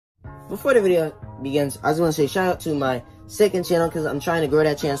before the video begins, I just want to say shout out to my second channel because I'm trying to grow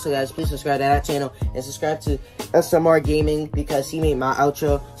that channel. So guys, please subscribe to that channel and subscribe to SML Gaming because he made my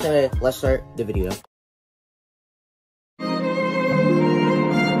outro. So anyway, let's start the video.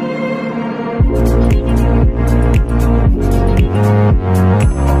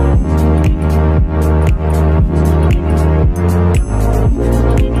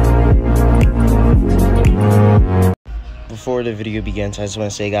 Before the video begins, I just want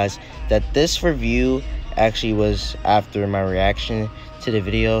to say, guys, that this review actually was after my reaction to the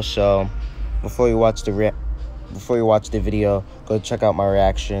video. So before you watch the video, go check out my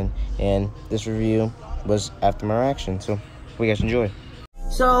reaction. And this review was after my reaction. So we guys enjoy.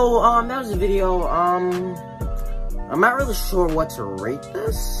 So that was the video. I'm not really sure what to rate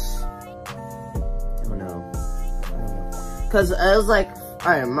this. I don't know. Cause it was like,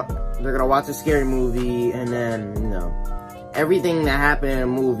 alright, they're gonna watch a scary movie, and then everything that happened in the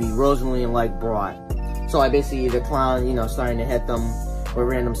movie, Rosalind brought. So basically the clown, starting to hit them with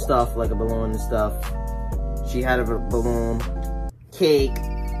random stuff like a balloon and stuff. She had a balloon, cake,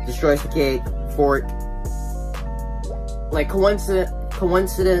 destroys the cake, fork. Like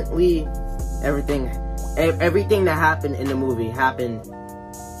coincidentally, everything that happened in the movie happened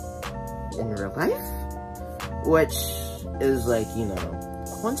in real life, which is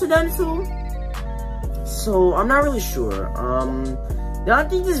coincidental. So I'm not really sure. I don't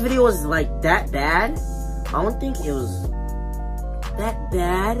think this video was that bad. I don't think it was that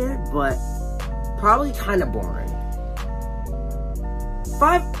bad, but probably kind of boring.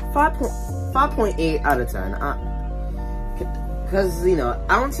 5.8 out of 10. Cause I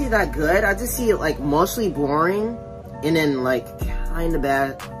don't see that good. I just see it mostly boring, and then kind of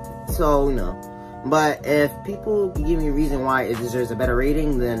bad. So but if people can give me a reason why it deserves a better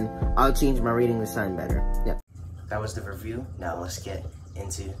rating, then I'll change my rating this time better. Yeah. That was the review. Now let's get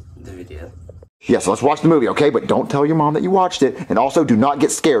into the video. Yes, let's watch the movie, okay? But don't tell your mom that you watched it, and also do not get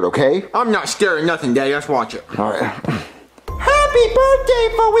scared, okay? I'm not scared of nothing, Daddy. Let's watch it. All right. Happy birthday,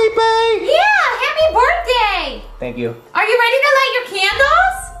 Felipe! Yeah, happy birthday! Thank you. Are you ready to light your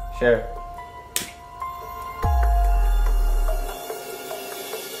candles? Sure.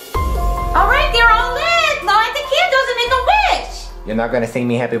 All right, they're all lit. Light the candles and make a wish. You're not gonna sing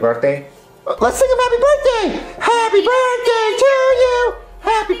me happy birthday? Let's sing him happy birthday! Happy birthday to you!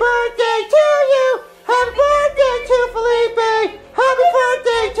 Happy birthday to you! Happy birthday to Felipe! Happy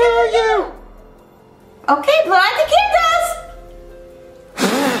birthday to you! Okay, blow out the candles.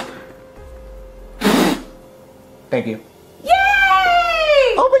 Thank you.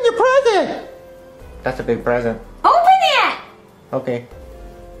 Yay! Open your present! That's a big present. Open it! Okay.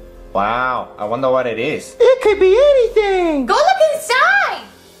 Wow, I wonder what it is. It could be anything! Go look inside!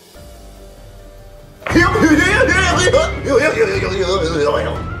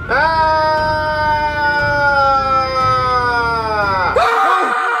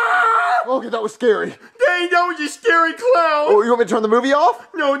 Okay, that was scary. Daddy, that was a scary clown. Oh, you want me to turn the movie off?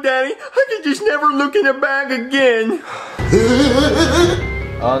 No, Daddy. I can just never look in the bag again.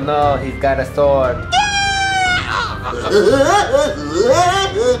 Oh no, he's got a sword.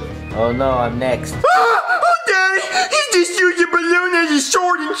 Oh no, I'm next. Oh, Daddy, he just used a balloon as a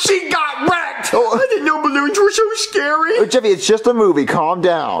sword and she got wrecked. Oh. I didn't know balloons were so scary. Oh, Jeffy, it's just a movie. Calm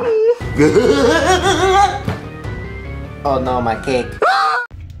down. Oh no, my cake.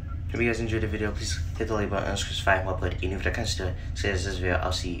 If you guys enjoyed the video, please hit the like button and subscribe and upload any new video content to it. So that's this video.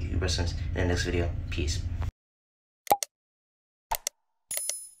 I'll see you guys in the next video. Peace.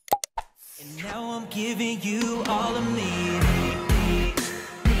 And now I'm giving you all of me.